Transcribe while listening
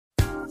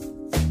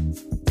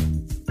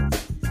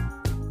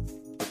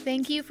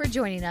Thank you for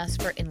joining us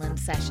for Inland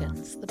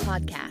Sessions, the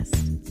podcast.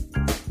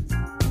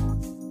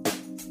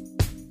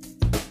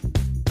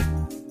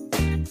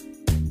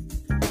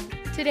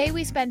 Today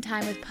we spend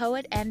time with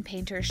poet and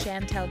painter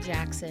Shantell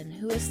Jackson,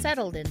 who is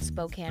settled in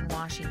Spokane,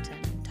 Washington,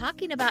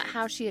 talking about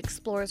how she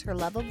explores her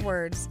love of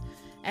words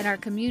and our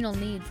communal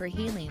need for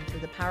healing through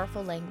the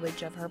powerful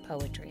language of her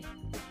poetry.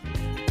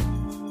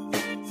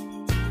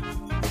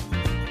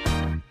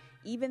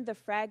 Even the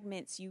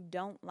fragments you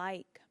don't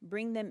like,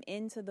 bring them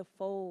into the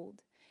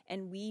fold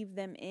and weave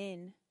them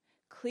in.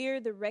 Clear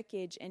the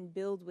wreckage and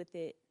build with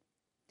it.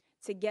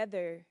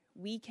 Together,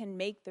 we can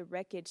make the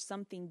wreckage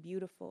something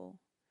beautiful.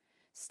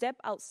 Step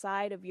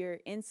outside of your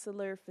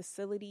insular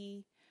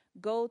facility.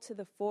 Go to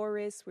the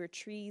forest where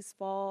trees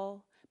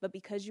fall, but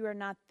because you are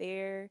not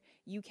there,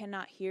 you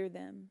cannot hear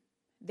them.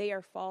 They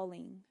are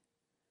falling.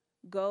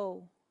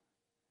 Go,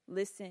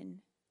 listen,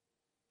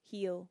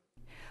 heal.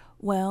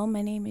 Well,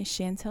 my name is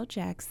Shantell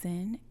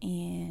Jackson,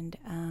 and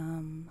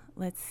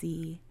let's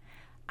see.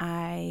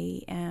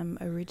 I am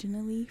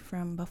originally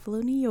from Buffalo,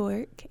 New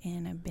York,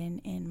 and I've been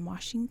in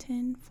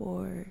Washington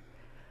for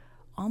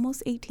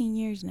almost 18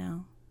 years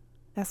now.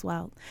 That's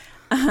wild.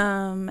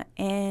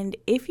 And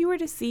if you were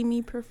to see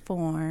me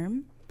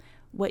perform,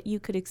 what you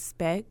could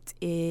expect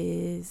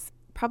is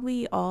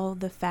probably all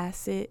the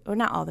facets, or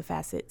not all the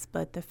facets,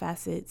 but the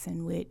facets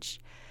in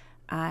which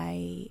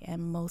I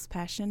am most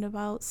passionate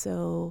about.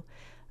 So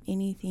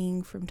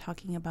anything from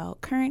talking about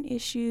current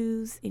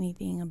issues,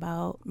 anything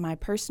about my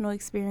personal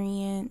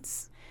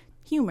experience,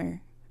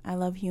 humor. I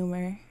love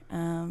humor.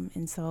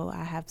 And so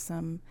I have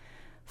some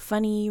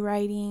funny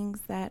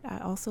writings that I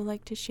also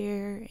like to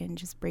share and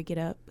just break it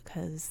up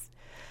because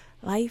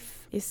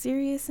life is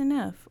serious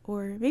enough,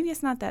 or maybe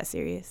it's not that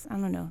serious. I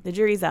don't know. The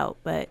jury's out,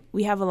 but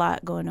we have a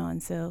lot going on.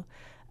 So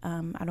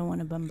I don't want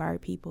to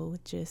bombard people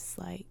with just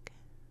like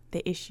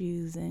the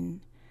issues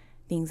and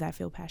things I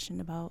feel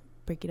passionate about.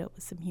 Break it up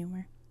with some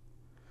humor.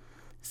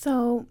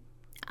 So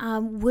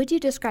would you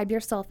describe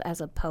yourself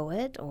as a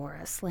poet or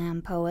a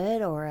slam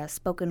poet or a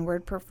spoken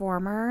word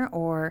performer,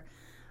 or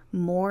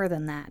more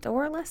than that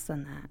or less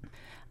than that?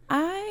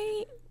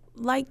 I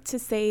like to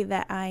say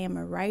that I am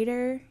a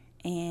writer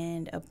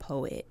and a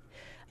poet.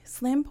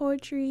 Slam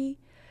poetry,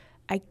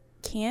 I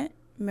can't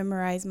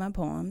memorize my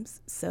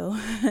poems, so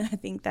I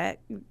think that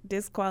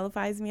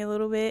disqualifies me a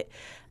little bit.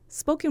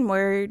 Spoken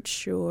word,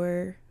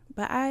 sure,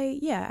 but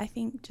I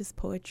think just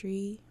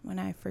poetry. When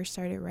I first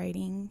started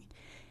writing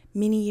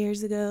many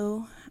years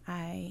ago,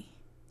 I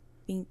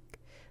think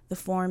the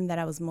form that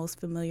I was most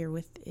familiar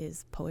with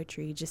is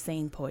poetry, just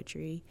saying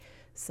poetry.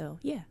 So,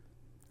 yeah.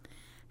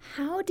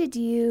 How did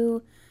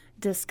you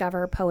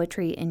discover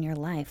poetry in your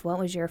life? What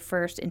was your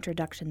first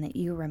introduction that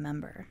you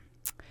remember?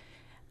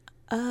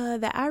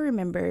 That I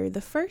remember, the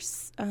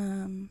first,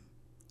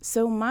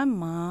 so my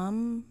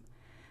mom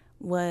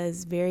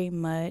was very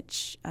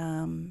much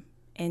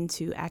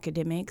into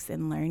academics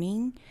and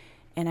learning,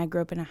 and I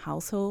grew up in a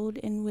household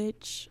in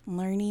which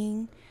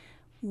learning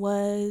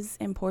was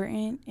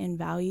important and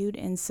valued.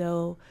 And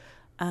so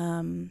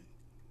in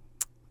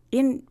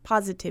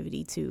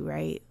positivity too,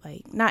 right?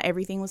 Like not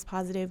everything was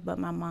positive, but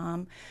my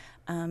mom,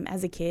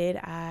 as a kid,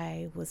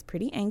 I was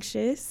pretty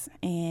anxious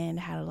and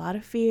had a lot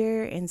of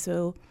fear. And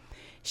so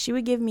she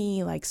would give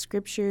me like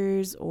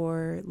scriptures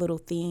or little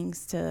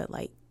things to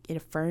like it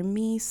affirm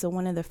me. So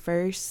one of the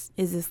first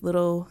is this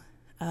little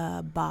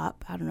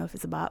bop. I don't know if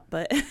it's a bop,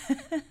 but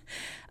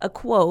a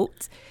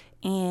quote.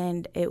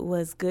 And it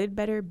was good,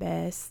 better,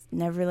 best,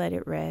 never let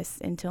it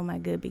rest until my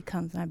good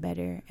becomes my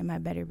better and my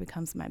better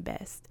becomes my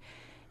best.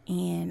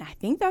 And I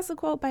think that's a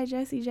quote by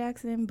Jesse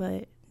Jackson,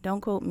 but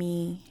don't quote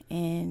me.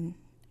 And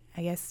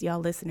I guess y'all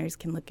listeners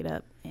can look it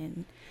up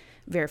and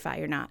verify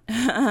or not.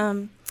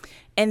 And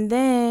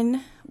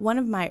then one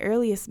of my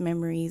earliest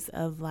memories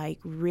of like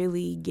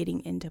really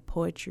getting into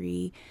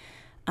poetry,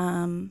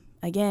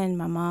 again,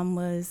 my mom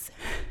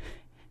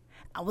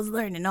I was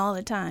learning all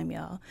the time,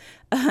 y'all.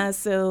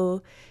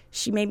 So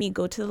she made me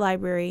go to the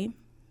library,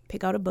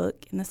 pick out a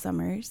book in the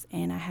summers,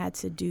 and I had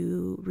to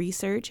do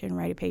research and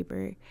write a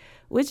paper,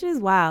 which is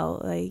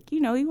wild. Like,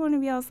 you want to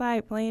be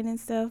outside playing and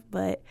stuff,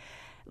 but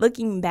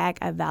looking back,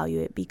 I value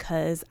it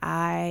because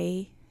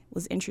I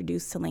was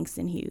introduced to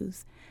Langston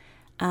Hughes.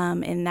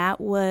 And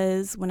that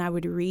was when I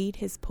would read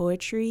his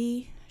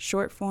poetry,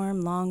 short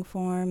form, long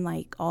form,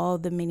 like all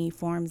the many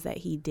forms that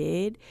he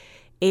did,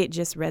 it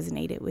just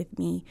resonated with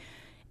me.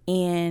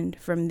 And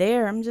from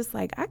there, I'm just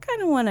like, I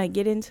kind of want to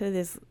get into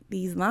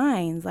these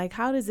lines. Like,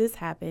 how does this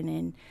happen?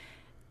 And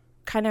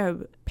kind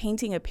of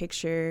painting a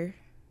picture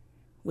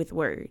with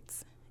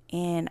words.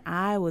 And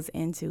I was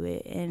into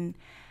it. And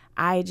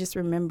I just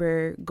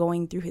remember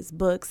going through his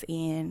books.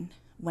 And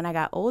when I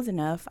got old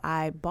enough,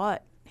 I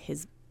bought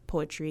his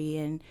poetry.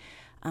 And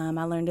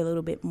I learned a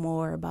little bit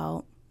more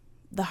about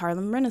the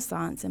Harlem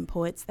Renaissance and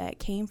poets that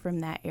came from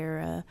that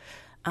era.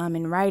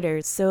 And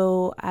writers.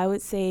 So I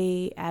would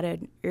say at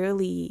an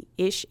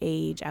early-ish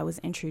age, I was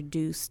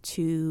introduced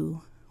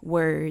to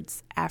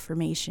words,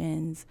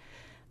 affirmations,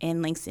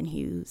 and Langston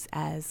Hughes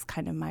as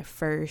kind of my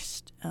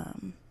first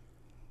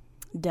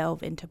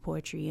delve into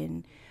poetry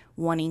and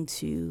wanting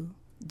to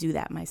do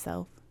that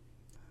myself.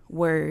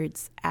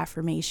 Words,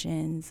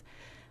 affirmations,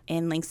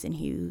 and Langston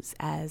Hughes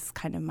as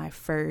kind of my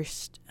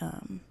first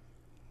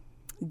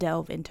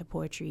delve into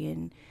poetry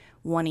and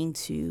wanting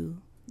to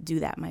do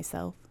that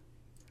myself.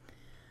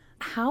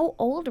 How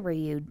old were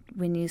you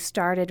when you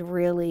started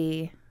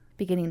really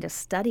beginning to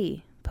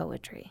study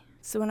poetry?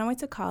 So when I went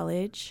to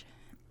college,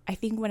 I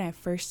think when I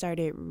first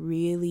started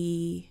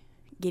really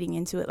getting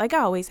into it, like I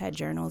always had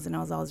journals and I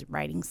was always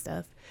writing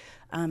stuff.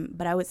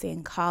 But I would say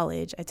in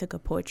college, I took a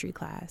poetry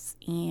class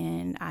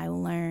and I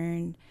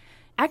learned,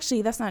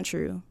 actually, that's not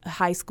true. In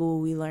high school,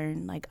 we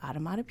learned like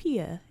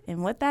automatopoeia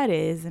and what that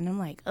is. And I'm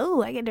like,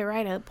 oh, I get to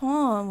write a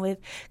poem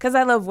because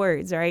I love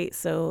words, right?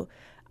 So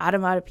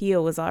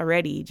automatopoeia was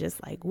already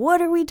just like,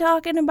 what are we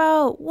talking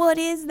about? What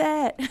is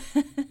that?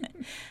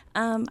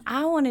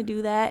 I want to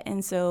do that.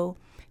 And so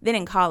then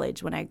in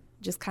college, when I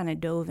just kind of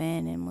dove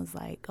in and was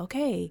like,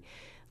 okay,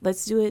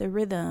 let's do it a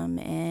rhythm.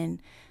 And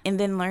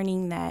then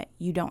learning that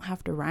you don't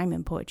have to rhyme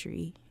in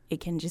poetry.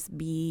 It can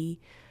be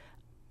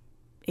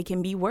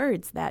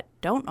words that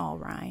don't all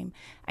rhyme.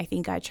 I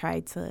think I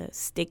tried to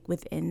stick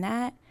within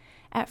that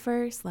at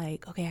first.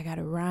 Like, okay, I got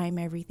to rhyme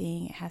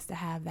everything. It has to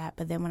have that.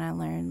 But then when I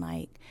learned,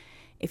 like,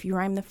 if you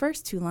rhyme the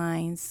first 2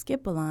 lines,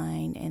 skip a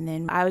line. And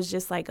then I was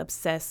just like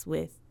obsessed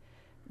with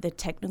the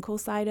technical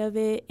side of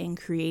it and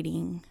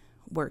creating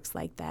works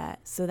like that.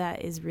 So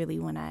that is really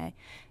when I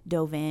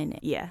dove in.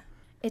 Yeah.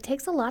 It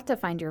takes a lot to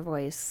find your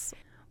voice.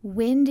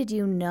 When did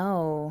you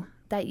know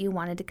that you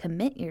wanted to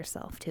commit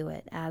yourself to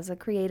it as a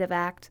creative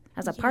act,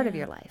 as a part of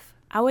your life?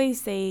 I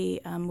always say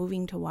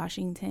moving to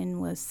Washington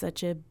was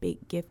such a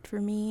big gift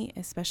for me,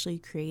 especially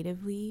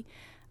creatively.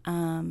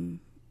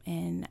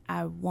 And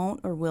I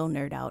won't or will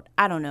nerd out.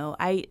 I don't know.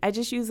 I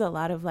just use a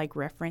lot of like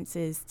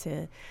references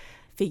to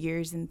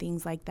figures and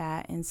things like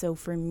that. And so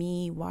for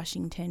me,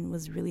 Washington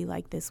was really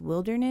like this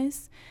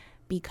wilderness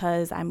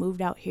because I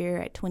moved out here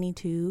at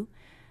 22,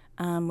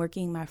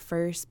 working my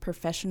first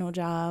professional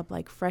job,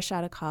 like fresh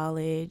out of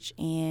college.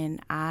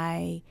 And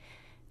I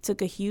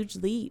took a huge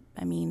leap.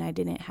 I mean, I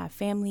didn't have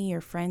family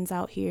or friends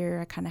out here.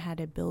 I kind of had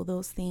to build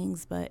those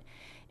things. But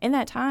in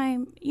that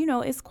time, you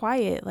know, it's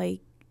quiet.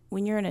 Like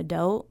when you're an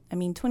adult, I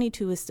mean,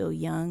 22 is still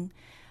young.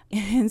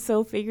 And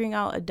so figuring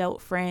out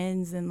adult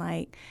friends and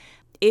like,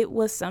 it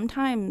was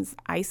sometimes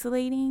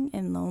isolating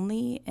and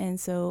lonely. And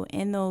so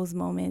in those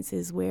moments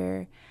is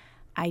where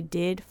I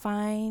did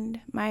find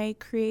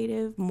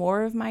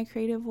more of my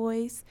creative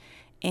voice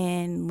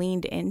and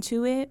leaned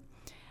into it.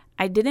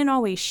 I didn't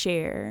always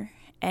share.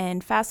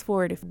 And fast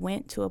forward, if I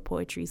went to a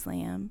poetry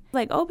slam,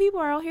 like, oh, people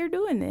are out here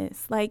doing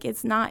this. Like,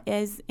 it's not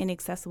as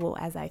inaccessible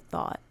as I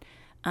thought.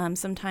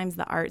 Sometimes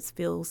the arts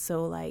feel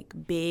so like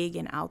big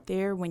and out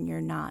there when you're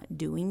not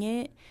doing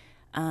it.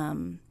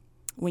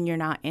 When you're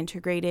not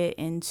integrated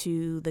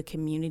into the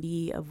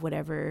community of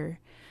whatever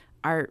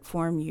art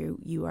form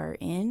you are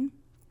in.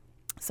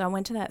 So I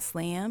went to that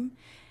slam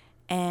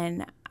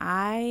and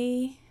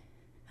I'm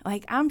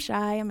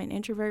shy, I'm an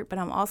introvert, but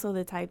I'm also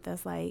the type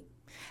that's like,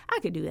 I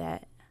could do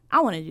that.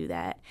 I want to do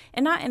that.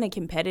 And not in a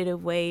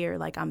competitive way or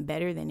like I'm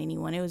better than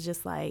anyone. It was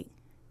just like,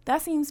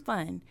 that seems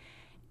fun.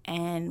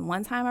 And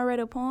one time I read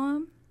a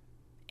poem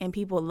and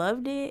people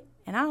loved it.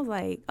 And I was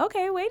like,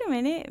 okay, wait a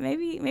minute,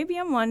 maybe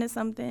I'm onto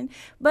something.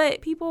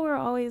 But people were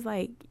always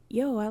like,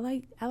 yo, I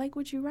like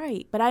what you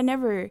write. But I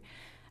never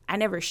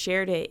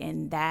shared it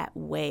in that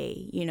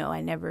way. You know,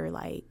 I never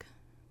like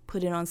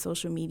put it on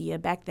social media.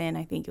 Back then,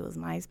 I think it was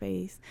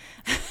MySpace.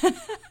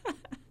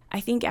 I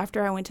think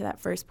after I went to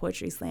that first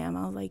poetry slam,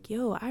 I was like,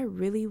 yo, I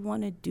really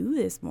want to do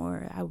this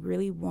more. I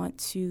really want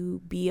to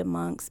be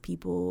amongst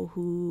people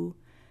who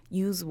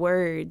use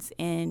words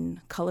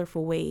in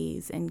colorful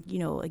ways and, you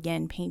know,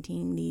 again,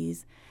 painting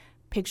these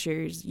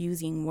pictures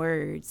using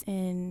words.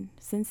 And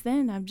since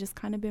then, I've just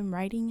kind of been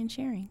writing and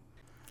sharing.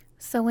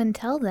 So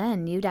until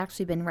then, you'd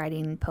actually been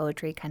writing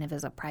poetry kind of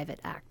as a private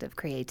act of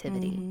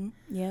creativity. Mm-hmm.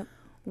 Yep.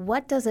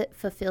 What does it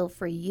fulfill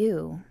for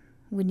you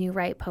when you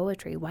write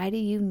poetry? Why do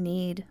you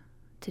need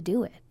to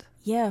do it?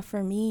 Yeah,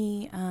 for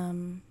me,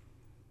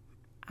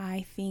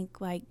 I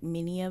think like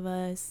many of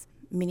us,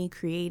 many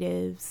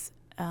creatives,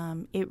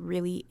 it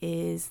really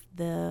is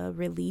the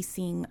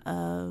releasing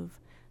of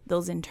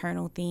those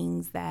internal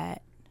things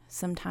that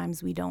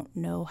sometimes we don't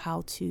know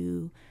how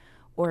to,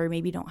 or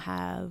maybe don't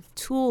have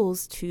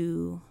tools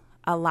to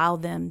allow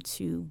them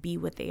to be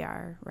what they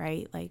are,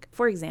 right? Like,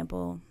 for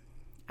example,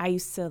 I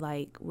used to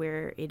like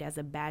wear it as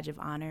a badge of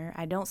honor.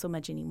 I don't so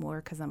much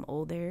anymore because I'm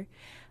older.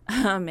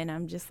 And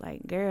I'm just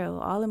like, girl,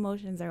 all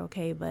emotions are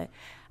okay. But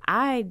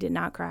I did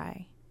not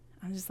cry.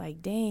 I'm just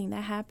like, dang,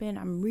 that happened.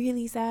 I'm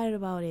really sad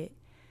about it.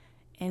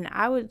 And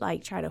I would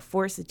like try to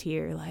force a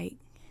tear, like,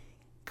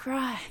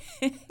 cry,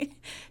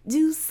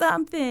 do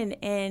something.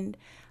 And,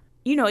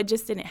 you know, it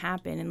just didn't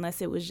happen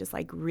unless it was just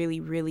like really,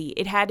 really,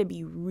 it had to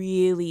be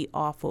really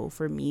awful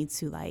for me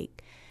to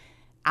like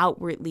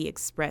outwardly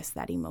express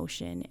that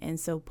emotion. And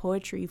so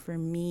poetry for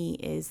me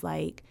is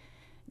like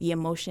the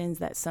emotions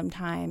that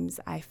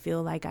sometimes I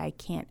feel like I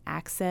can't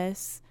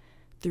access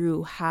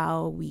through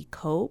how we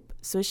cope.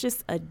 So it's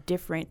just a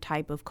different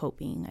type of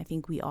coping. I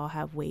think we all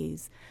have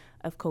ways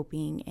of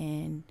coping,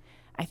 and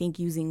I think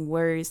using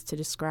words to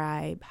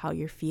describe how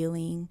you're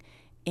feeling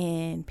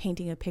and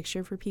painting a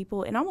picture for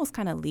people and almost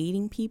kind of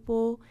leading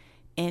people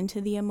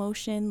into the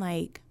emotion,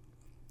 like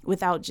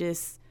without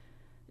just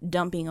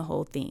dumping a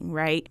whole thing,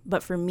 right?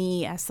 But for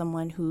me, as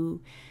someone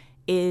who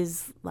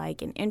is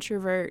like an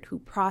introvert, who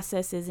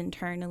processes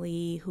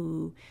internally,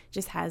 who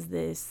just has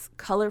this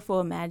colorful,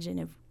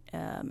 imaginative,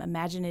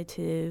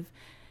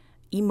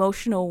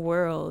 emotional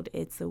world,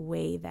 it's a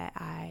way that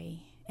I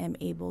am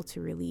able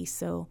to release.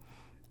 So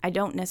I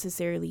don't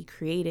necessarily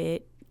create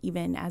it,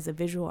 even as a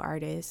visual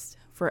artist,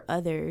 for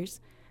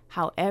others.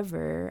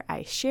 However,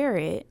 I share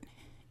it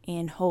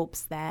in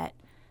hopes that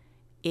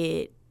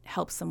it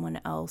helps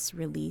someone else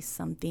release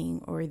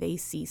something, or they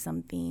see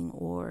something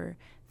or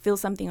feel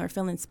something or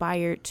feel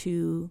inspired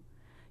to,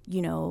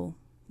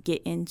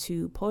 get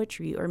into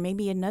poetry, or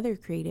maybe another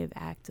creative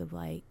act of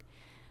like,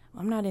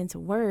 I'm not into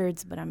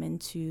words, but I'm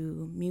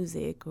into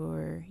music,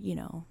 or,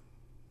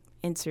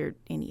 insert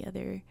any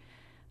other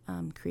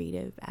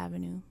creative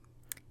avenue.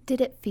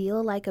 Did it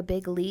feel like a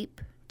big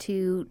leap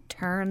to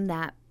turn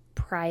that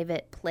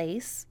private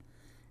place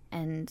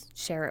and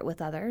share it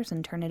with others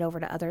and turn it over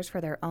to others for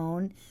their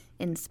own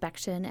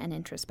inspection and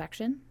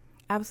introspection?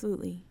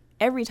 Absolutely.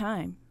 Every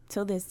time,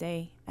 till this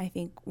day, I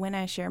think when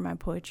I share my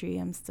poetry,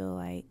 I'm still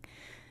like,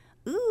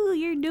 ooh,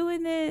 you're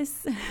doing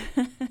this.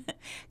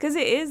 Because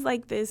it is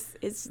like this,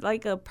 it's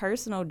like a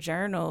personal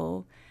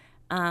journal,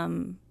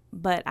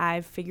 but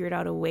I've figured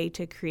out a way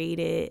to create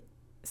it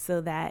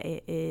so that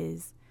it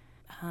is,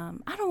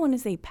 I don't want to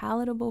say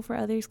palatable for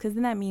others, because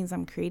then that means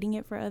I'm creating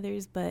it for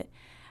others, but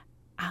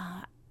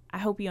I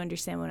hope you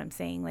understand what I'm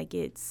saying. Like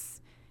it's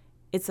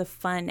a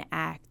fun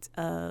act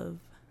of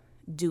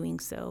doing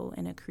so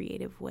in a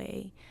creative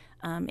way,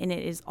 and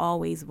it is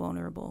always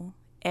vulnerable.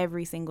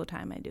 Every single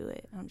time I do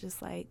it, I'm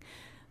just like,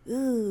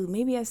 ooh,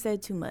 maybe I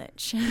said too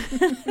much.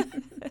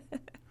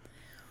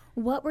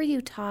 What were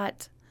you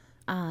taught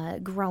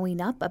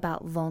growing up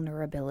about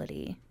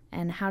vulnerability,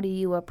 and how do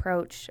you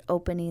approach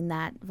opening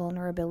that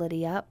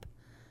vulnerability up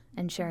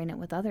and sharing it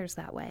with others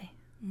that way?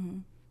 Mm-hmm.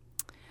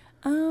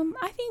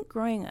 I think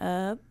growing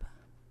up,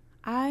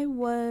 I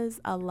was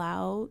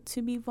allowed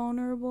to be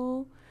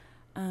vulnerable,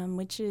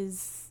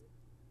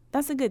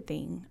 that's a good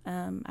thing.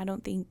 I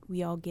don't think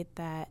we all get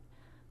that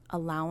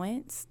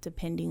allowance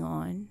depending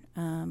on,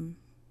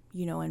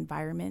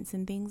 environments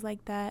and things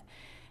like that.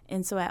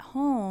 And so at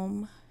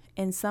home,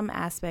 in some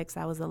aspects,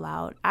 I was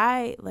allowed.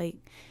 I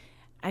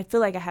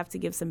feel like I have to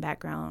give some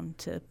background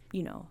to,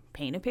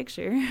 paint a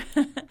picture.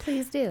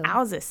 Please do. I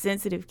was a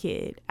sensitive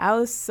kid. I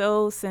was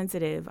so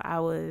sensitive.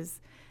 I was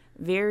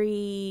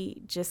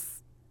very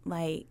just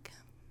like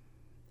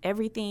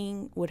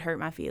everything would hurt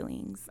my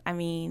feelings. I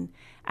mean,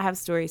 I have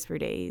stories for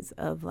days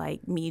of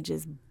like me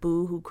just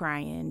boo-hoo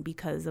crying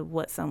because of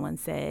what someone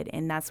said.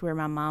 And that's where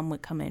my mom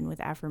would come in with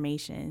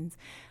affirmations.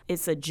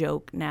 It's a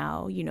joke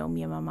now,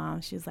 me and my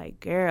mom, she was like,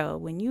 girl,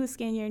 when you would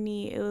skin your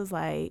knee, it was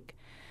like,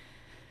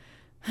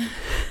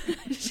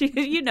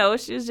 she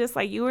was just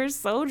like, you were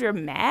so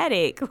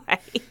dramatic.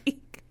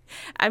 Like,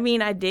 I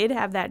mean, I did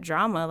have that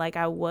drama. Like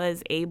I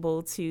was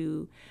able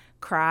to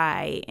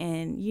cry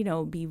and,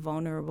 be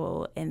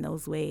vulnerable in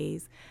those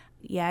ways.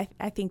 Yeah,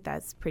 I think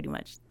that's pretty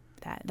much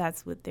that.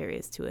 That's what there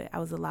is to it. I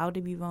was allowed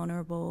to be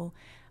vulnerable.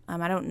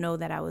 I don't know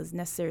that I was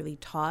necessarily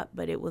taught,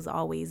 but it was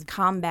always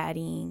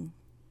combating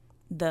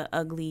the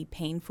ugly,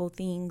 painful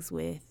things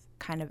with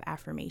kind of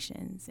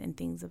affirmations and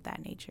things of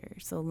that nature.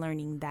 So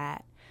learning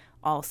that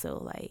also,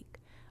 like,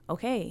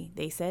 okay,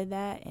 they said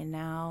that, and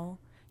now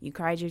you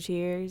cried your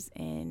tears,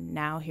 and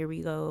now here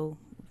we go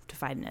to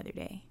fight another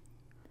day.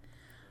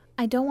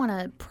 I don't want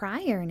to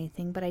pry or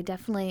anything, but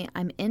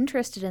I'm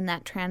interested in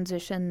that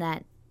transition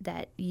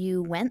that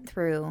you went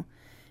through,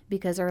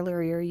 because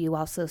earlier you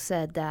also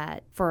said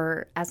that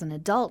as an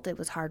adult, it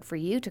was hard for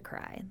you to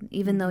cry,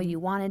 even though you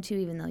wanted to,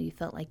 even though you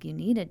felt like you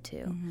needed to.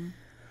 Mm-hmm.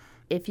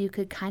 If you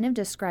could kind of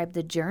describe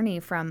the journey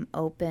from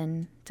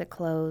open to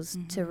close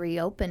to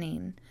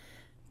reopening.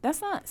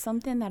 That's not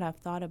something that I've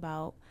thought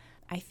about.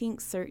 I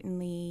think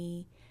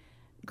certainly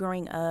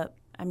growing up,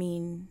 I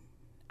mean,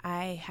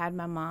 I had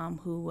my mom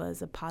who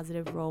was a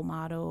positive role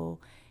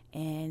model,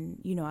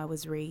 and, I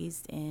was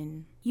raised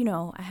in,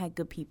 I had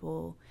good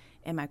people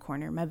in my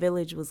corner. My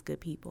village was good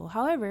people.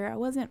 However, I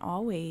wasn't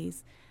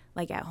always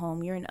like at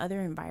home. You're in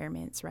other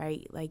environments,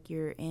 right? Like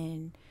you're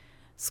in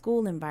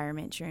school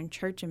environments, you're in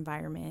church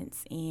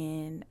environments,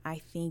 and I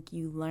think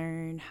you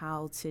learn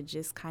how to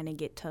just kind of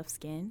get tough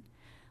skin.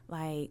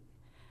 Like,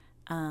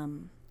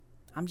 I'm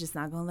just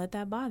not going to let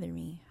that bother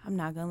me. I'm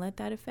not going to let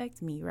that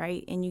affect me,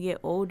 right? And you get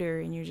older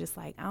and you're just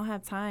like, I don't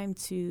have time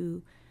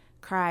to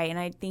cry. And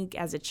I think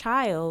as a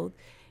child,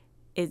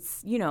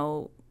 it's,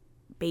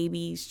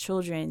 babies,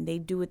 children, they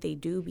do what they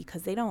do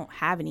because they don't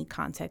have any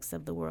context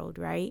of the world,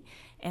 right?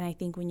 And I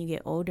think when you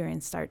get older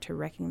and start to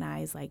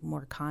recognize like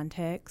more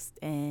context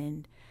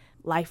and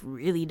life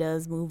really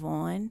does move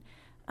on,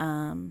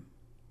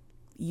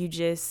 you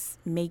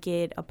just make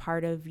it a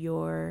part of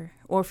or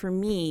for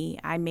me,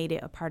 I made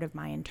it a part of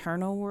my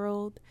internal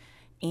world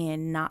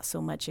and not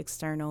so much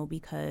external,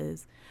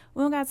 because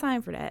we don't got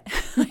time for that.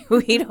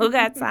 We don't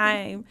got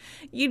time.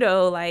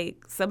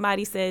 Like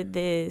somebody said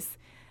this,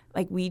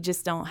 like we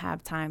just don't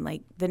have time.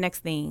 Like the next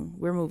thing,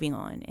 we're moving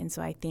on. And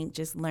so I think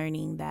just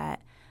learning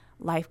that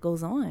life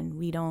goes on.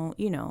 We don't,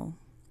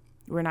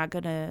 we're not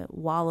going to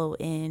wallow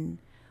in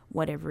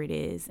whatever it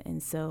is.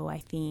 And so I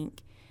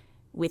think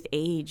with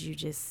age, you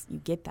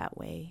get that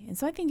way. And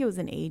so I think it was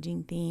an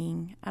aging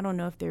thing. I don't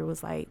know if there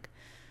was like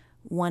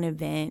one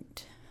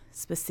event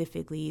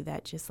specifically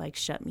that just like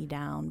shut me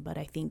down, but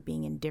I think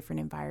being in different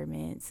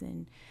environments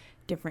and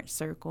different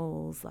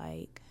circles,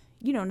 like,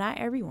 not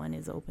everyone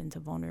is open to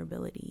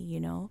vulnerability,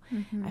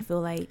 Mm-hmm. I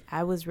feel like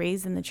I was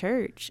raised in the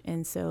church,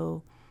 and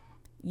so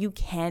you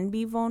can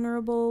be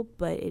vulnerable,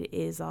 but it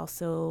is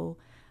also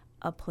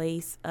a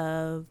place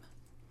of,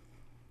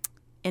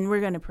 and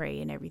we're going to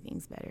pray and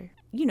everything's better.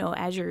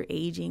 As you're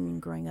aging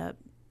and growing up,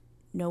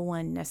 no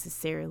one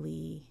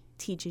necessarily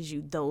teaches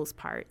you those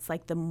parts,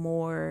 like the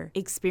more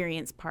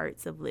experienced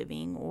parts of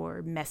living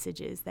or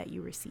messages that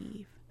you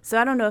receive. So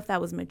I don't know if that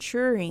was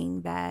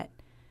maturing that,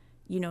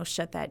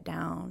 shut that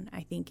down.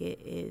 I think it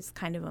is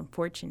kind of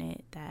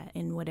unfortunate that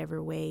in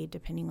whatever way,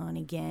 depending on,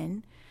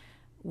 again,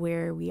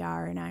 where we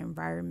are in our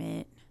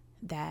environment,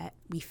 that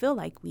we feel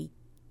like we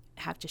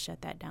have to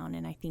shut that down.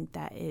 And I think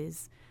that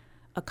is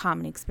a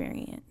common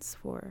experience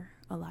for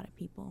a lot of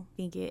people. I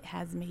think it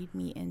has made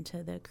me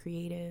into the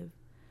creative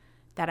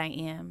that I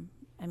am.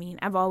 I mean,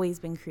 I've always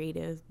been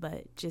creative,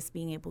 but just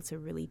being able to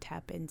really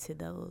tap into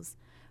those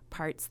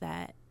parts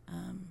that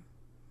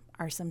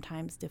are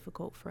sometimes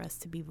difficult for us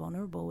to be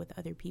vulnerable with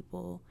other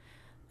people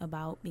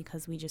about,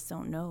 because we just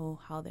don't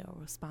know how they'll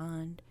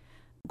respond.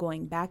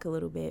 Going back a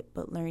little bit,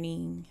 but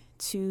learning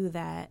too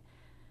that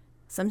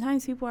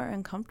sometimes people are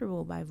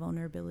uncomfortable by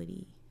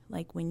vulnerability,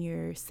 like when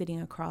you're sitting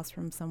across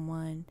from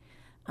someone.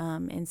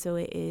 And so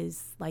it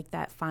is like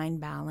that fine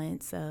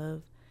balance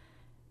of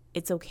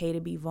it's okay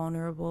to be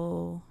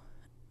vulnerable,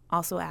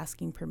 also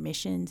asking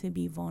permission to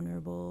be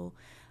vulnerable,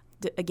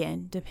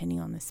 again,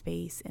 depending on the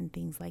space and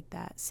things like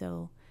that.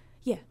 So,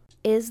 yeah.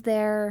 Is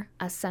there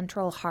a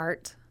central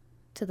heart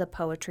to the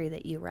poetry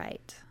that you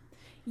write?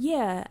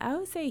 Yeah, I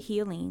would say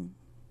healing.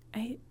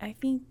 I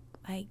think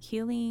like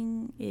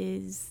healing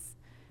is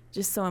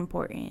just so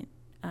important.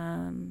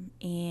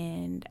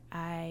 And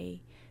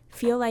I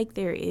feel like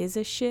there is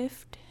a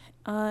shift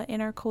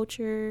in our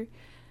culture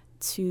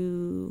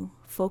to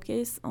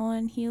focus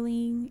on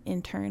healing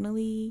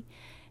internally.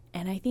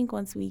 And I think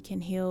once we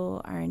can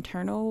heal our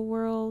internal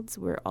worlds,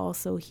 we're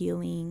also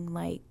healing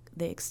like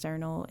the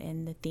external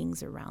and the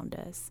things around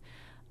us.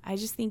 I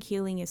just think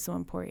healing is so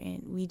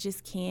important. We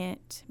just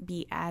can't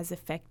be as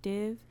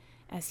effective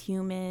as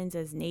humans,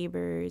 as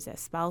neighbors, as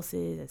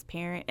spouses, as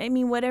parents. I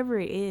mean, whatever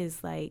it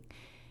is, like,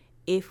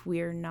 if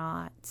we're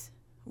not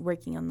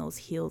working on those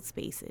healed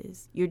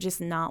spaces, you're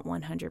just not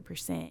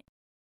 100%.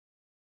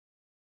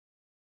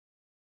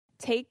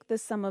 Take the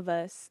sum of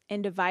us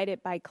and divide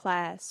it by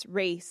class,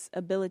 race,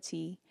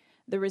 ability.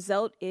 The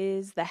result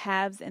is the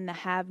haves and the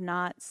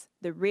have-nots,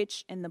 the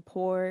rich and the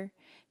poor.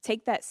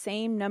 Take that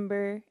same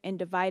number and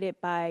divide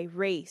it by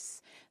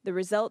race. The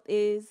result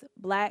is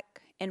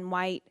black and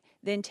white.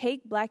 Then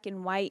take black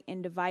and white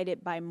and divide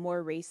it by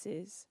more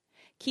races.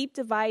 Keep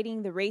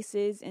dividing the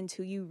races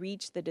until you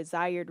reach the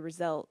desired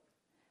result.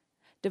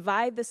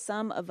 Divide the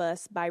sum of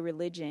us by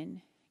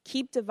religion.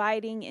 Keep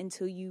dividing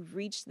until you've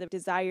reached the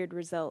desired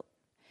result.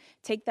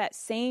 Take that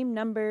same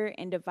number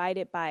and divide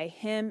it by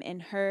him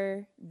and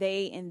her,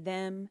 they and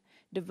them.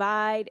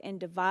 Divide and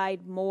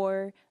divide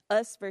more.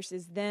 Us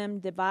versus them,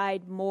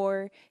 divide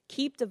more.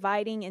 Keep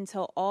dividing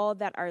until all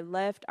that are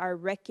left are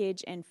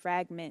wreckage and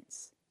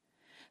fragments.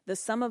 The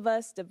sum of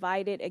us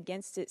divided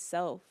against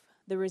itself.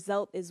 The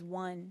result is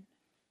one.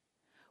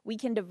 We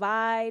can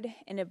divide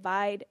and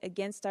divide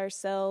against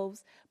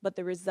ourselves, but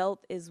the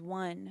result is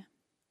one.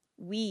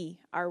 We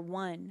are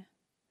one.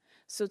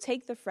 So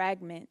take the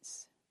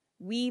fragments.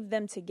 Weave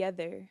them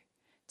together.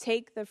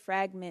 Take the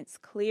fragments,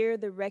 clear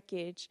the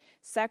wreckage,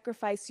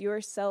 sacrifice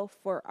yourself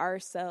for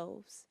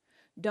ourselves.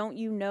 Don't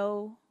you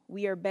know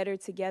we are better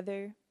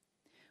together?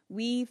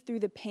 Weave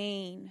through the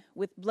pain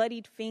with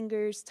bloodied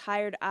fingers,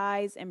 tired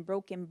eyes, and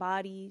broken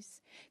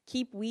bodies.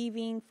 Keep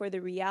weaving for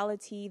the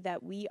reality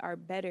that we are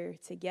better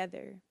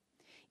together.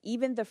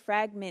 Even the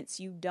fragments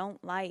you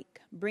don't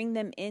like, bring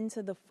them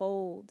into the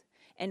fold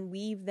and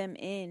weave them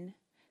in.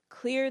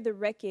 Clear the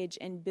wreckage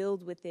and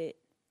build with it.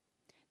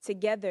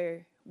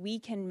 Together, we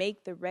can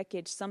make the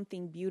wreckage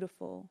something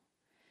beautiful.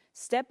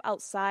 Step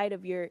outside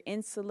of your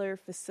insular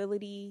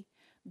facility.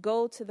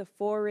 Go to the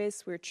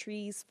forest where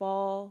trees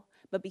fall,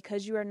 but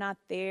because you are not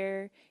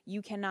there,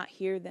 you cannot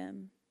hear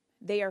them.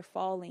 They are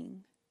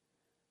falling.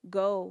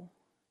 Go,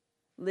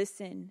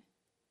 listen,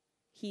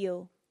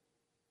 heal.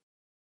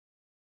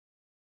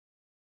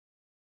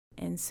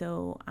 And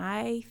so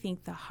I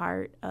think the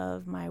heart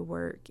of my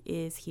work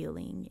is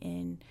healing,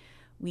 and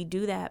we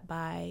do that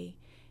by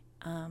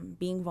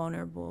being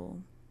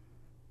vulnerable,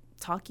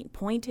 talking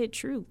pointed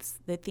truths,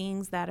 the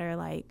things that are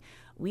like,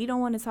 we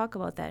don't want to talk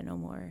about that no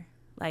more.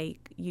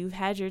 Like, you've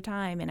had your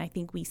time. And I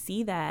think we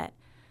see that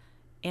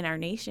in our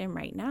nation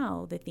right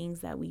now, the things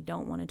that we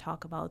don't want to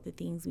talk about, the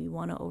things we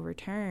want to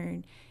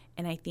overturn.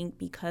 And I think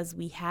because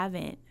we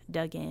haven't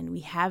dug in,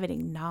 we haven't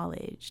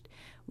acknowledged,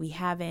 we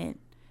haven't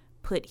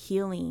put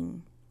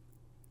healing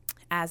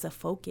as a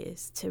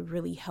focus to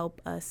really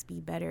help us be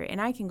better. And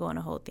I can go on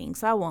a whole thing,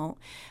 so I won't.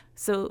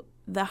 So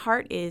the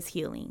heart is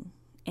healing.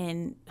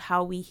 And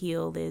how we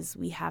heal is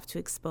we have to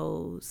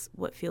expose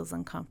what feels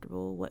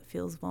uncomfortable, what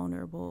feels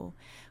vulnerable.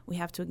 We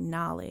have to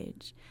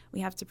acknowledge.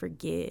 We have to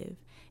forgive.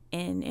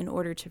 And in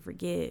order to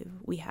forgive,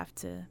 we have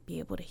to be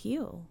able to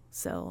heal.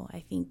 So I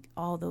think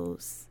all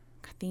those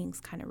things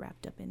kind of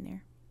wrapped up in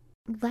there.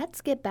 Let's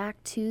get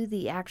back to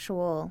the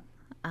actual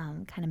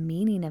kind of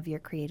meaning of your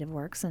creative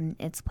works and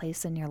its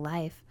place in your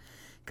life,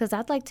 because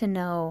I'd like to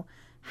know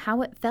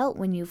how it felt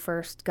when you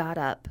first got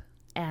up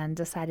and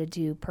decided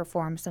to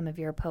perform some of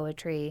your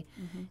poetry,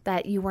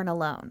 that you weren't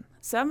alone.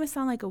 So I'm going to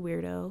sound like a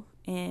weirdo,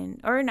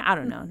 or I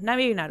don't know,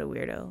 maybe not a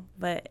weirdo,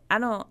 but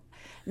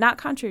not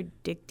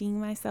contradicting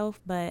myself,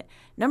 but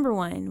number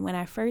one, when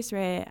I first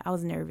read, I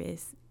was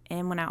nervous.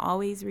 And when I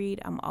always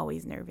read, I'm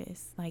always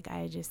nervous. Like,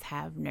 I just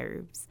have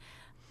nerves.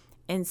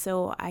 And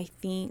so I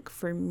think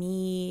for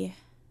me,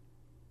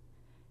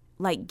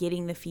 like,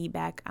 getting the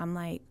feedback, I'm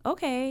like,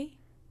 okay,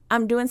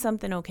 I'm doing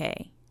something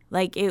okay.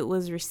 Like, it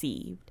was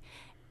received.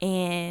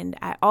 And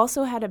I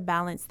also had to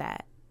balance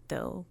that,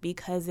 though,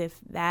 because if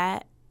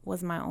that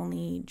was my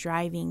only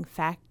driving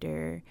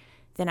factor,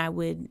 then I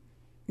would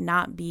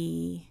not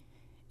be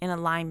in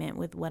alignment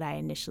with what I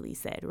initially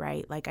said,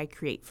 right? Like, I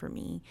create for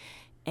me,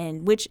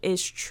 and which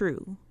is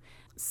true.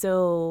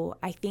 So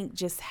I think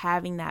just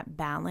having that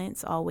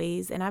balance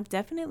always, and I've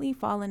definitely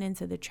fallen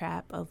into the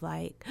trap of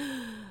like,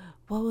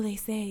 what will they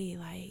say?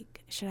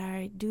 Like, should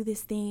I do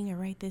this thing or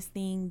write this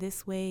thing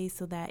this way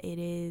so that it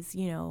is,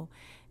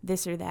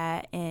 this or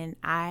that? And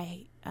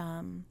I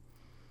don't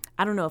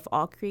know if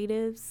all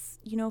creatives,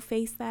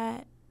 face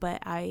that,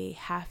 but I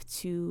have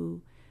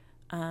to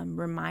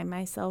remind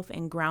myself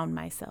and ground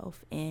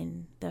myself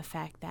in the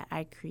fact that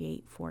I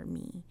create for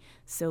me.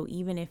 So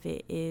even if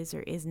it is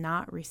or is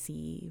not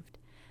received,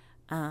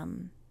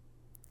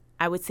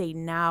 I would say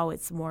now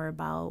it's more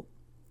about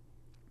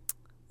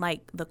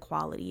like the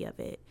quality of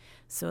it.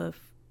 So if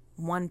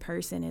one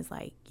person is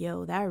like,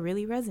 yo, that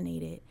really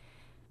resonated,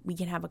 we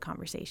can have a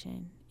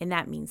conversation, and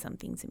that means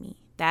something to me.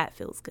 That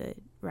feels good,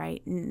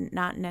 right?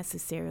 Not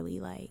necessarily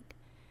like,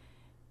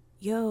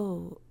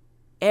 yo,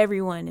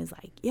 everyone is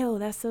like, yo,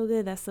 that's so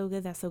good, that's so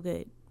good, that's so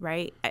good,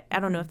 right? I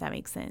don't know if that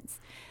makes sense.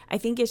 I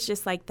think it's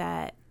just like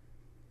that,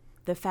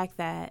 the fact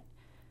that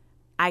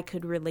I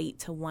could relate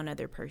to one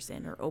other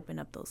person or open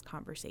up those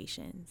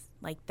conversations,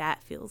 like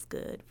that feels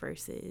good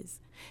versus,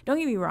 don't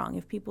get me wrong,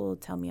 if people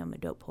tell me I'm a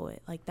dope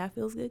poet, like that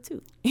feels good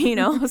too,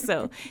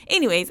 So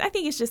anyways, I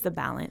think it's just a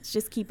balance,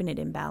 just keeping it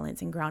in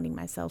balance and grounding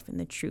myself in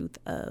the truth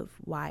of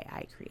why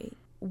I create.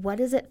 What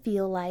does it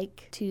feel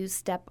like to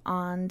step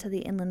on to the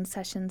Inland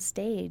Sessions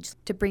stage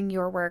to bring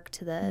your work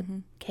to the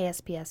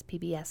KSPS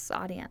PBS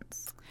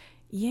audience?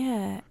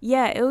 Yeah,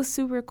 it was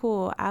super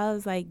cool. I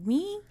was like,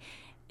 me?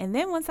 And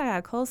then once I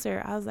got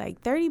closer, I was like,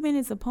 30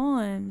 minutes of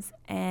poems,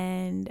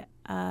 and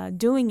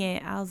doing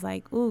it, I was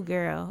like, ooh,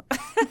 girl.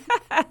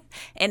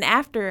 And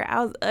after,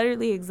 I was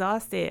utterly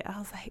exhausted. I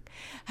was like,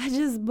 I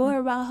just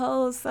bore my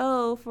whole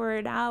soul for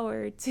an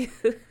hour or two.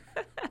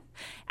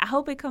 I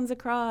hope it comes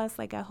across.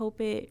 Like, I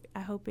hope it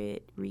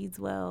reads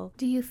well.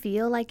 Do you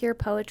feel like your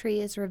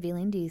poetry is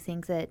revealing? Do you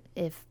think that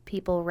if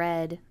people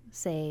read,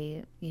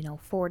 say,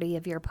 40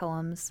 of your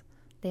poems,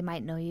 they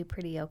might know you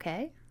pretty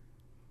okay?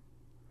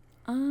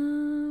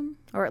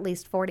 Or at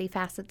least 40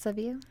 facets of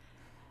you?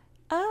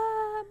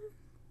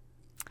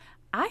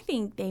 I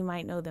think they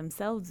might know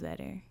themselves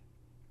better.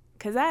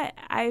 Because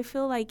I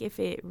feel like if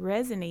it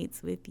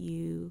resonates with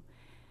you,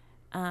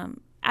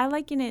 I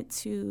liken it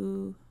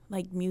to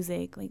like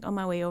music. Like on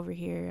my way over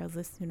here, I was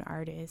listening to an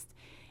artist,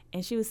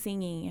 and she was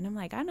singing, and I'm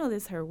like, I know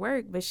this is her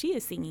work, but she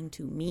is singing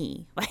to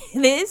me. Like,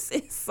 this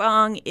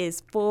song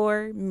is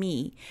for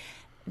me.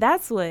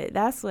 That's what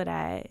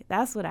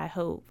I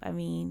hope. I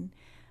mean,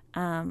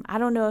 I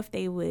don't know if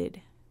they would,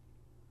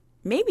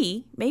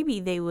 maybe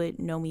they would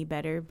know me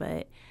better,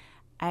 but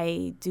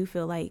I do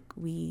feel like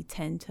we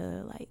tend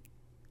to like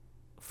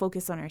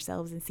focus on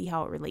ourselves and see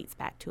how it relates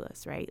back to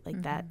us, right?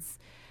 Like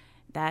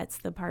that's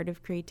the part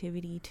of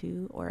creativity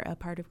too, or a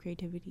part of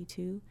creativity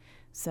too.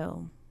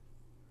 So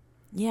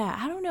yeah,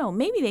 I don't know.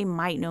 Maybe they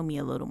might know me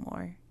a little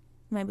more.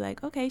 Might be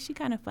like, okay, she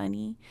kind of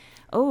funny.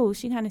 Oh,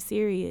 she kind of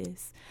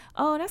serious.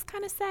 Oh, that's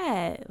kind of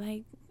sad.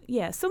 Like,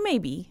 yeah, so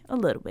maybe a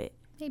little bit.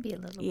 Maybe a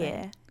little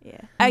bit.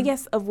 Yeah. I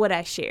guess of what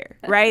I share,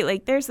 right?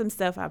 Like, there's some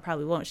stuff I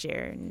probably won't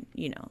share, and,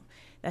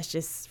 that's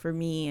just for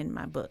me and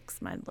my books,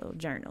 my little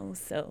journals.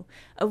 So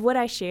of what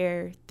I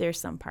share, there's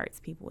some parts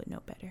people would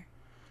know better.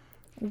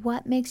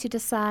 What makes you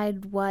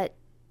decide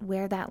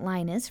where that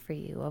line is for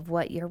you of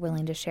what you're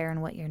willing to share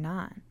and what you're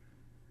not?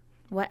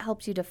 What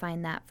helps you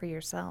define that for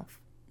yourself?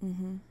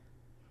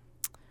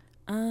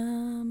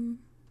 Because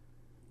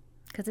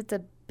it's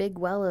a big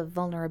well of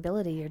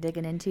vulnerability you're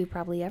digging into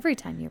probably every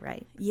time you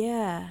write.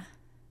 Yeah,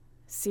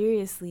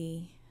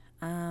 seriously.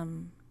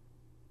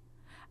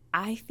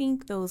 I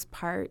think those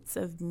parts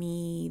of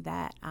me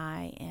that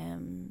I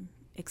am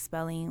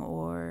expelling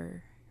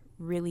or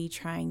really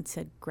trying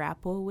to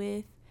grapple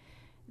with,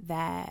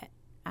 that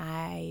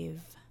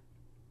I've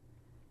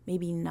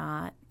maybe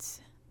not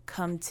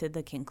come to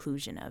the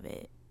conclusion of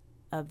it,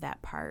 of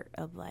that part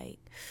of like,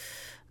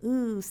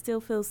 ooh, still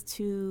feels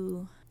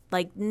too,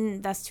 like,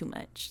 that's too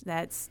much.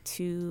 That's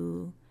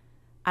too,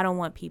 I don't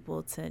want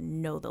people to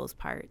know those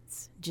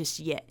parts just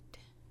yet.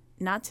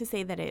 Not to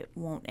say that it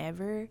won't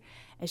ever.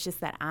 It's just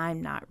that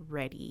I'm not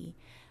ready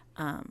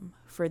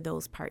for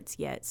those parts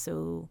yet.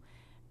 So,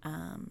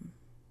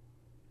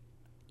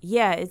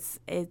 yeah, it's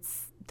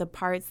the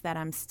parts that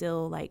I'm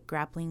still like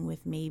grappling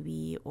with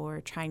maybe,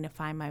 or trying to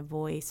find my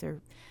voice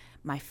or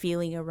my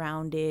feeling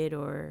around it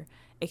or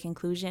a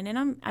conclusion.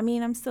 And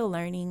I'm still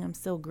learning. I'm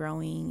still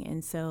growing.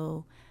 And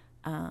so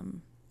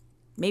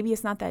maybe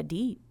it's not that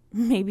deep.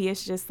 Maybe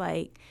it's just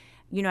like,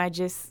 I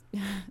just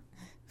a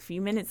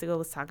few minutes ago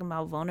was talking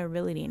about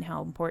vulnerability and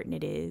how important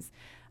it is.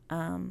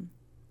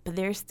 But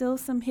there's still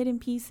some hidden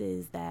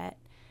pieces that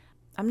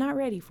I'm not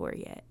ready for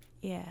yet.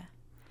 Yeah.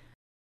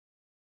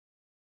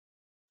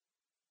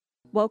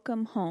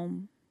 Welcome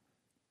home.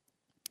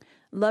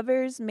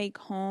 Lovers make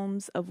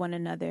homes of one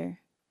another.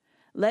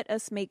 Let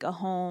us make a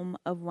home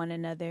of one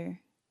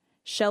another.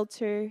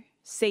 Shelter,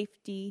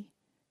 safety,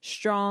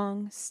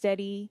 strong,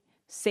 steady,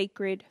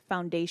 sacred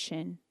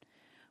foundation.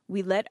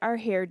 We let our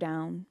hair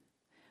down.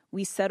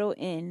 We settle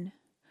in.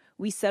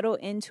 We settle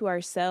into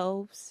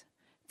ourselves,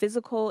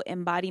 physical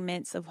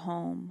embodiments of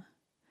home,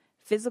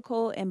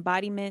 physical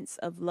embodiments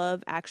of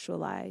love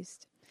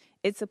actualized.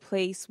 It's a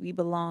place we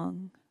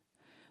belong.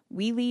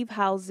 We leave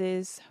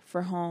houses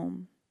for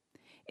home.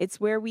 It's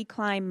where we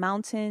climb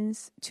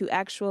mountains to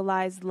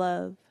actualize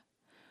love.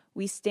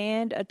 We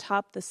stand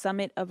atop the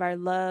summit of our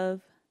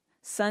love,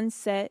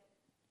 sunset,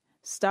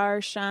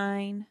 stars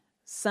shine,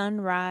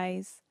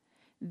 sunrise.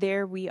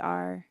 There we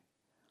are,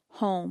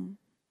 home,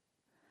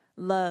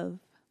 love.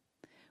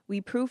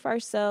 We proof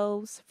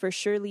ourselves, for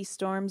surely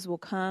storms will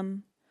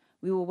come.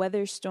 We will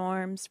weather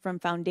storms from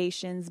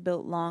foundations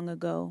built long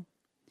ago.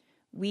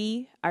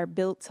 We are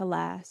built to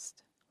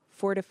last,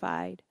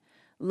 fortified,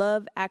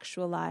 love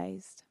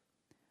actualized.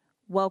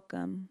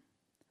 Welcome.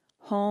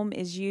 Home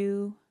is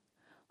you.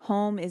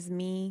 Home is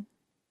me.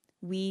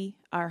 We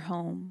are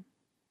home.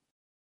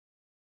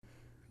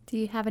 Do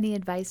you have any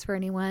advice for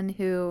anyone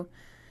who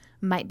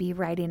might be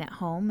writing at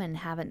home and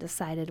haven't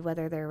decided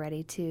whether they're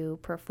ready to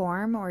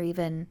perform or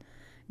even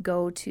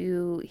go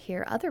to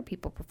hear other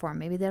people perform?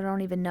 Maybe they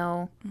don't even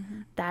know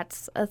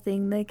that's a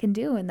thing they can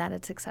do and that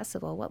it's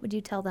accessible. What would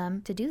you tell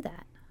them to do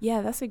that?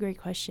 Yeah, that's a great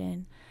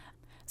question.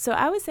 So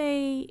I would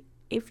say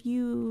if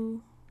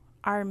you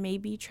are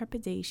maybe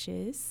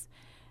trepidatious,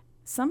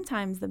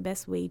 sometimes the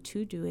best way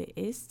to do it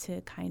is to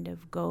kind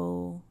of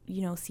go,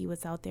 see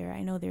what's out there.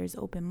 I know there's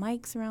open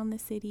mics around the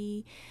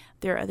city.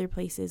 There are other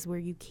places where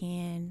you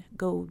can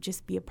go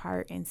just be a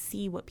part and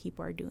see what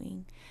people are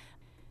doing.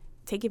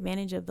 Take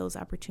advantage of those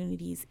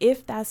opportunities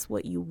if that's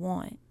what you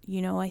want.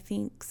 I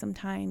think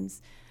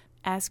sometimes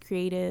as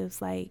creatives,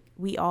 like,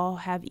 we all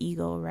have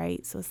ego,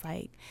 right? So it's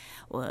like,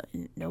 well,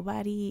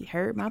 nobody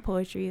heard my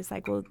poetry. It's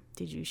like, well,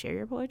 did you share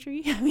your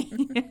poetry? I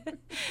mean,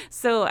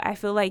 so I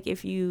feel like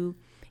if you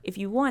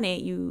want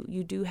it,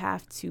 you do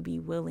have to be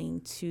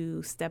willing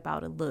to step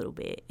out a little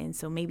bit. And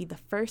so maybe the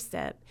first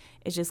step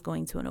is just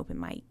going to an open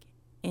mic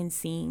and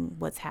seeing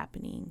what's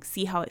happening,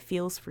 see how it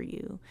feels for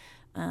you.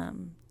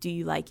 Do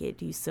you like it?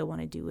 Do you still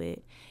want to do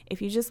it?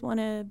 If you just want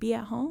to be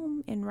at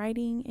home and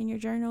writing in your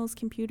journals,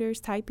 computers,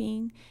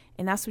 typing,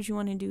 and that's what you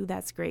want to do,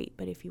 that's great.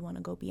 But if you want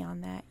to go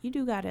beyond that, you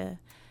gotta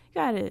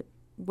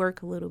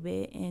work a little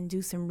bit and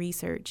do some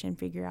research and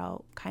figure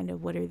out kind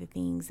of what are the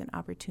things and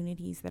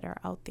opportunities that are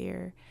out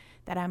there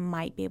that I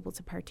might be able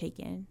to partake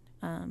in,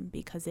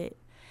 because it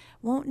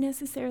won't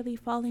necessarily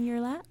fall in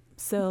your lap.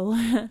 So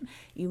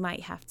you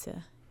might have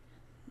to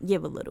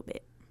give a little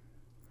bit.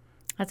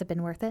 Has it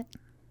been worth it?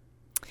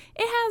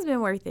 It has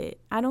been worth it.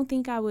 I don't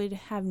think I would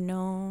have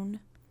known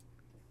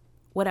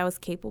what I was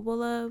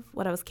capable of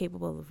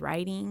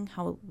writing,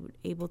 how I was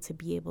able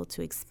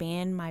to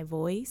expand my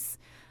voice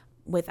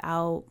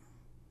without,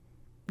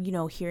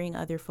 hearing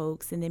other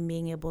folks, and then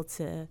being able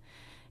to,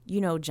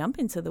 jump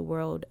into the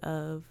world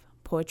of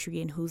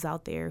poetry and who's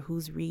out there,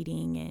 who's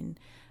reading, and,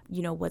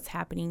 what's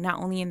happening not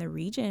only in the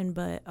region,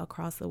 but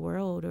across the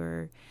world,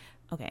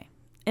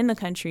 in the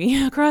country,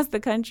 across the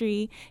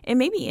country, and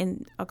maybe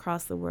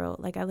across the world.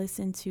 Like, I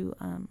listen to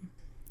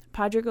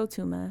Padraig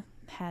Otuma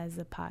has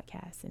a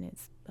podcast, and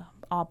it's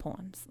all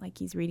poems. Like,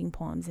 he's reading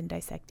poems and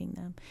dissecting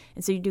them.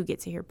 And so you do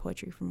get to hear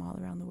poetry from all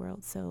around the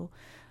world. So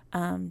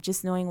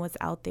just knowing what's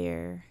out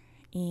there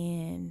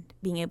and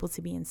being able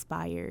to be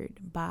inspired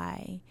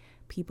by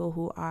people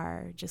who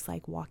are just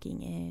like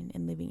walking in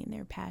and living in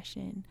their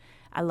passion.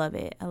 I love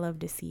it. I love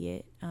to see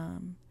it.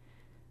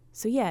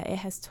 So yeah, it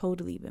has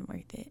totally been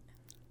worth it.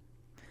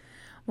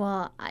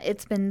 Well,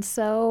 it's been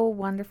so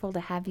wonderful to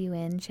have you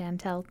in,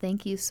 Shantell.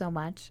 Thank you so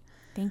much.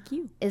 Thank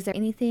you. Is there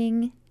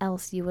anything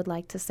else you would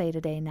like to say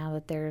today now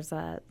that there's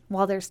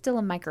still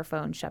a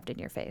microphone shoved in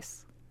your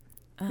face?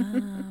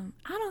 I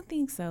don't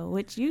think so,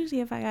 which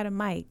usually if I got a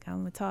mic, I'm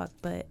going to talk.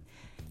 But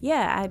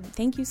yeah, I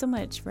thank you so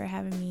much for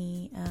having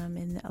me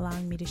and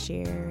allowing me to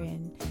share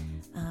and,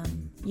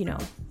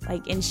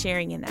 and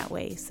sharing in that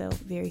way. So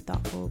very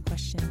thoughtful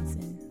questions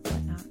and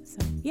whatnot.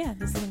 So yeah,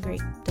 this is a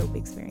great, dope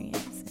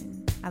experience and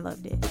I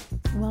loved it.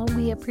 Well,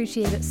 we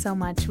appreciate it so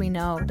much. We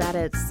know that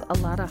it's a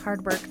lot of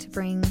hard work to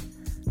bring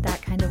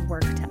that kind of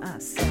work to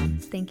us. So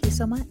thank you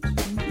so much.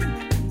 Thank you.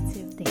 You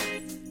too. Thanks.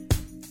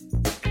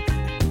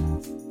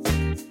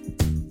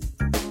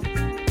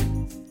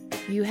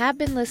 You have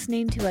been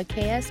listening to a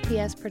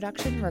KSPS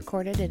production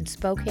recorded in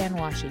Spokane,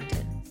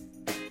 Washington.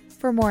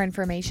 For more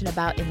information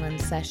about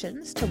Inland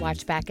Sessions, to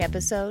watch back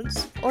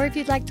episodes, or if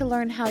you'd like to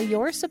learn how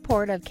your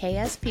support of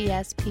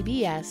KSPS,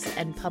 PBS,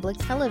 and public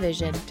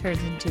television turns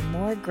into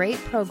more great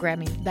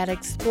programming that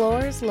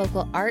explores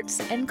local arts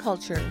and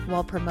culture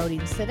while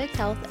promoting civic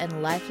health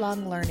and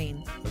lifelong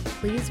learning,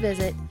 please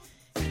visit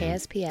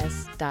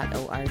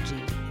ksps.org.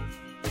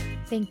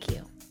 Thank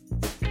you.